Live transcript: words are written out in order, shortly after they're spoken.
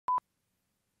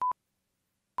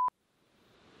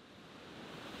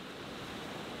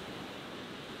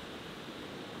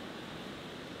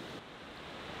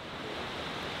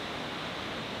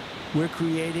We're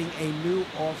creating a new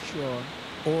offshore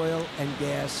oil and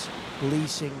gas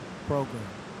leasing program.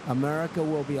 America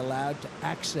will be allowed to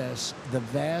access the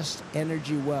vast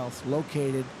energy wealth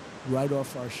located right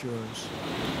off our shores.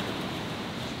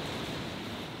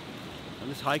 And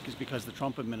this hike is because the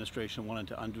Trump administration wanted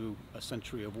to undo a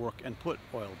century of work and put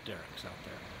oil derricks out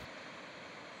there.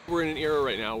 We're in an era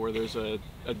right now where there's a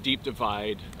deep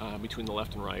divide between the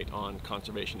left and right on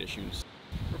conservation issues.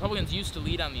 Republicans used to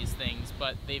lead on these things,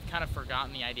 but they've kind of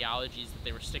forgotten the ideologies that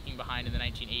they were sticking behind in the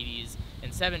 1980s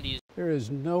and 70s. There is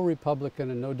no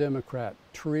Republican and no Democrat,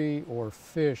 tree or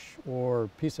fish or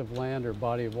piece of land or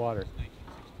body of water.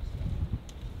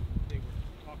 They were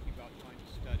talking about trying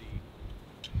to study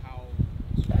how...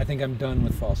 I think I'm done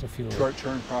with fossil fuels.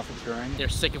 Short-term profit sharing. They're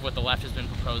sick of what the left has been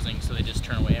proposing, so they just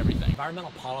turn away everything.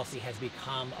 Environmental policy has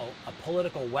become a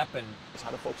political weapon.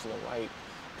 How do folks on the right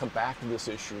come back to this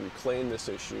issue, claim this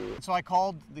issue? So I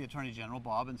called the Attorney General,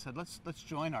 Bob, and said, let's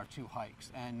join our two hikes,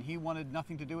 and he wanted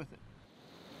nothing to do with it.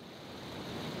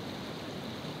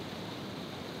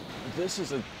 This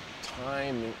is a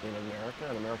time in America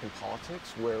and American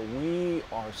politics where we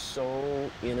are so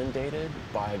inundated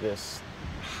by this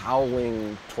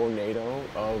howling tornado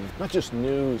of not just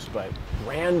news, but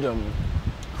random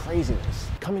craziness.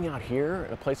 Coming out here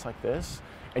in a place like this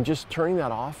and just turning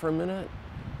that off for a minute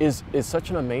is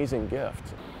such an amazing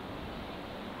gift.